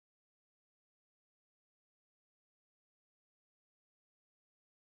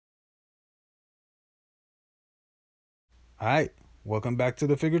Alright, welcome back to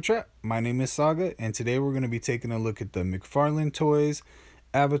the Figure Trap. My name is Saga, and today we're going to be taking a look at the McFarlane toys,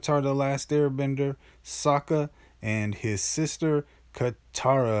 Avatar The Last Airbender, Sokka, and his sister,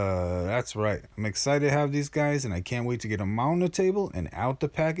 Katara. That's right. I'm excited to have these guys, and I can't wait to get them on the table and out the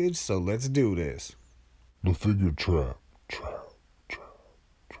package, so let's do this. The Figure Trap.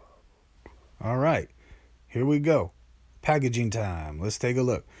 Alright, here we go. Packaging time. Let's take a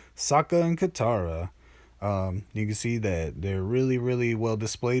look. Sokka and Katara. You can see that they're really well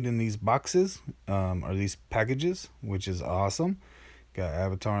displayed in these boxes, or these packages, which is awesome. Got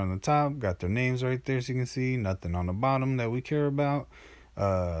Avatar on the top, got their names right there so you can see. Nothing on the bottom that we care about.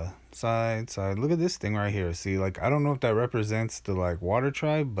 Side. Look at this thing right here. See, like, I don't know if that represents the, like, water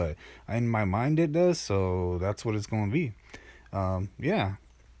tribe, but in my mind it does, so that's what it's going to be. Yeah.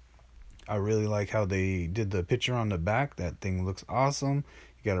 I really like how they did the picture on the back. That thing looks awesome.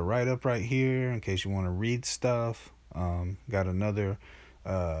 You got a write up right here in case you want to read stuff. Got another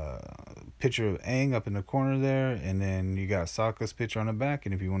picture of Aang up in the corner there, and then you got Sokka's picture on the back.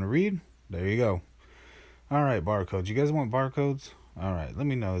 And if you want to read, there you go. All right, barcodes. You guys want barcodes? All right, let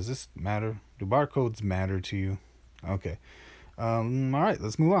me know. Does this matter? Do barcodes matter to you? Okay. All right,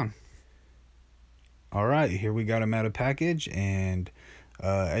 let's move on. All right, here we got them out of package, and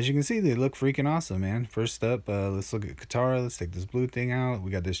as you can see, they look freaking awesome, man. First up, let's look at Katara. Let's take this blue thing out.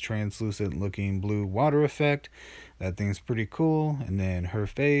 We got this translucent looking blue water effect. That thing's pretty cool. And then her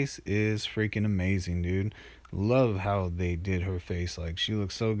face is freaking amazing, dude. Love how they did her face. Like, she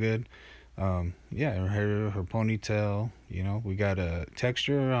looks so good. Yeah, her hair, her ponytail, you know. We got a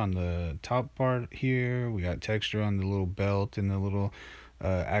texture on the top part here. We got texture on the little belt and the little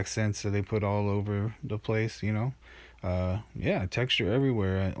accents that they put all over the place, you know. Yeah, texture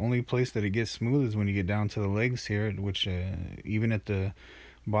everywhere. Only place that it gets smooth is when you get down to the legs here, which even at the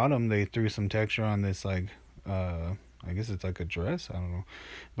bottom they threw some texture on this, like I guess it's like a dress, I don't know,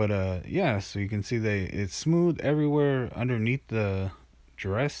 but yeah, so you can see it's smooth everywhere underneath the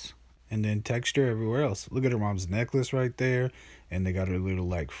dress, and then texture everywhere else. Look at her mom's necklace right there, and they got her little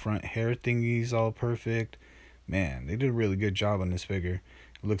like front hair thingies all perfect. Man, they did a really good job on this figure.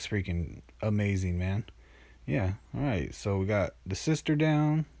 It looks freaking amazing, man. Yeah, alright, so we got the sister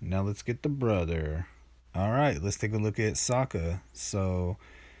down. Now let's get the brother. Alright, let's take a look at Sokka. So,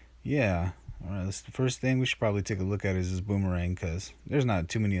 yeah. Alright, the first thing we should probably take a look at is his boomerang, because there's not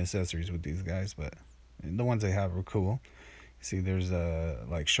too many accessories with these guys, but the ones they have are cool. You see there's a,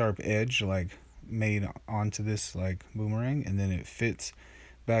 like, sharp edge, like, made onto this, like, boomerang, and then it fits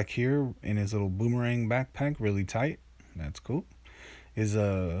back here in his little boomerang backpack really tight. That's cool. His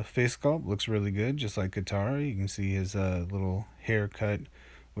face sculpt looks really good, just like Katara. You can see his little haircut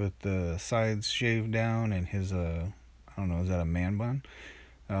with the sides shaved down, and his I don't know, is that a man bun?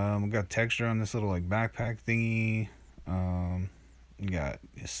 We got texture on this little like backpack thingy. You got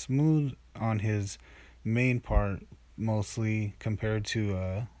smooth on his main part mostly compared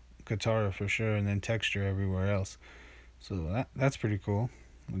to Katara for sure, and then texture everywhere else. So that's pretty cool.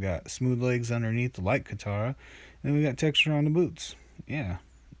 We got smooth legs underneath like Katara, and we got texture on the boots. Yeah,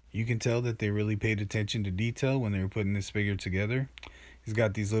 you can tell that they really paid attention to detail when they were putting this figure together. He's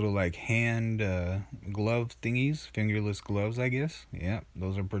got these little like hand glove thingies, fingerless gloves, I guess. Yeah,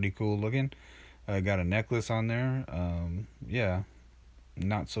 those are pretty cool looking. Got a necklace on there. Yeah,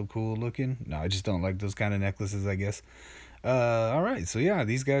 not so cool looking. No, I just don't like those kind of necklaces, I guess. All right, so yeah,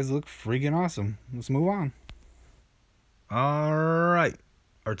 these guys look freaking awesome. Let's move on. All right,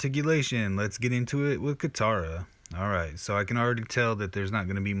 articulation. Let's get into it with Katara. Alright, so I can already tell that there's not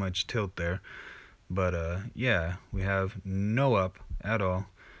going to be much tilt there. But, yeah, we have no up at all.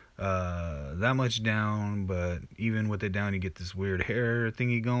 That much down, but even with it down, you get this weird hair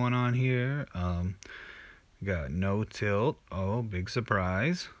thingy going on here. Got no tilt. Oh, big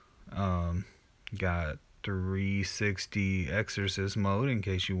surprise. Got 360 exorcist mode in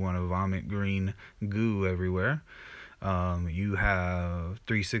case you want to vomit green goo everywhere. You have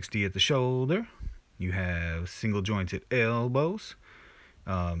 360 at the shoulder. You have single jointed elbows.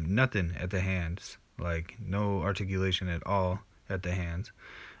 Nothing at the hands. Like, no articulation at all at the hands.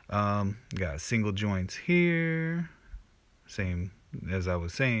 Got single joints here. Same as I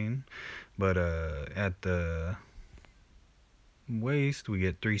was saying. But at the waist, we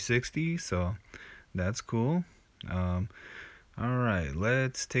get 360. So, that's cool. Alright,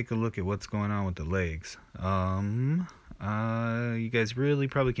 let's take a look at what's going on with the legs. You guys really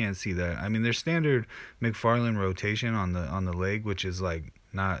probably can't see that. I mean, there's standard McFarlane rotation on the leg, which is like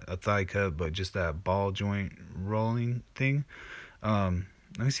not a thigh cut, but just that ball joint rolling thing. Let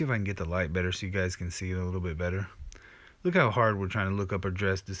me see if I can get the light better so you guys can see it a little bit better. Look how hard we're trying to look up her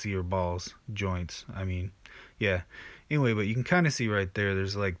dress to see her balls joints. I mean, yeah, Anyway, but you can kind of see right there.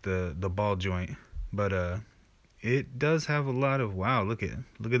 There's like the ball joint, but it does have a lot of wow. Look at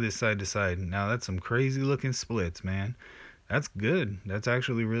this side to side. Now that's some crazy looking splits, man. That's good. That's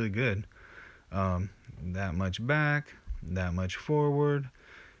actually really good. That much back, that much forward.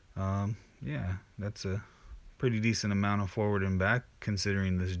 Yeah, that's a pretty decent amount of forward and back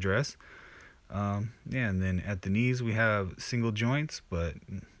considering this dress. Yeah, and then at the knees we have single joints, but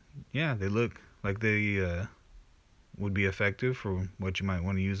yeah, they look like they would be effective for what you might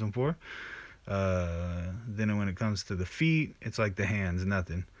want to use them for. Then when it comes to the feet, it's like the hands,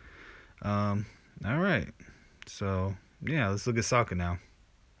 nothing. All right, so yeah, let's look at Sokka now.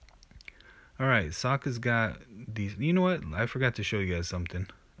 All right, Sokka's got these. You know what? I forgot to show you guys something.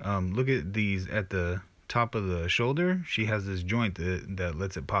 Look at these at the top of the shoulder. She has this joint that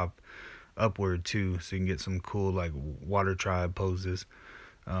lets it pop upward too, so you can get some cool like water tribe poses.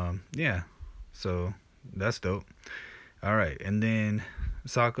 Yeah, so that's dope. All right, and then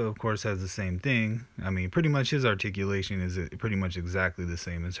Sokka of course has the same thing. I mean, pretty much his articulation is pretty much exactly the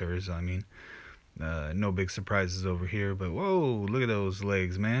same as hers. I mean, no big surprises over here. But whoa, look at those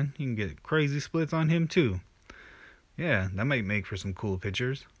legs, man! You can get crazy splits on him too. Yeah, that might make for some cool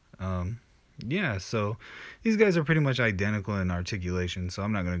pictures. Yeah, so these guys are pretty much identical in articulation, so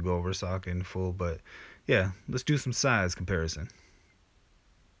I'm not going to go over Sokka in full, but yeah, let's do some size comparison.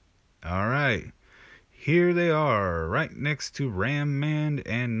 Alright, here they are, right next to Ram Man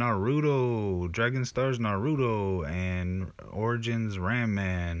and Naruto, Dragon Stars Naruto and Origins Ram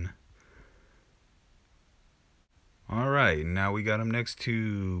Man. Alright, now we got them next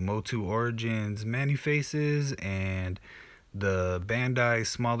to Motu Origins Manny Faces and the Bandai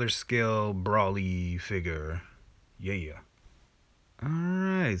smaller scale Brawly figure. Yeah.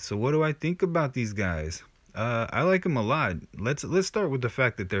 Alright, so what do I think about these guys? I like them a lot. Let's start with the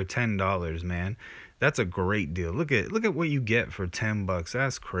fact that they're $10, man. That's a great deal. Look at what you get for $10.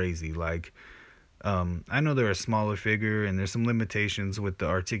 That's crazy. Like, I know they're a smaller figure and there's some limitations with the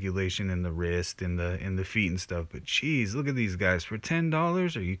articulation in the wrist and the feet and stuff, but geez, look at these guys for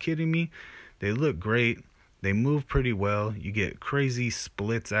 $10. Are you kidding me? They look great. They move pretty well. You get crazy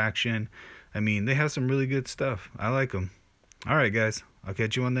splits action. I mean, they have some really good stuff. I like them. All right, guys. I'll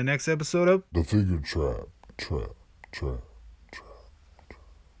catch you on the next episode of The Figure Trap.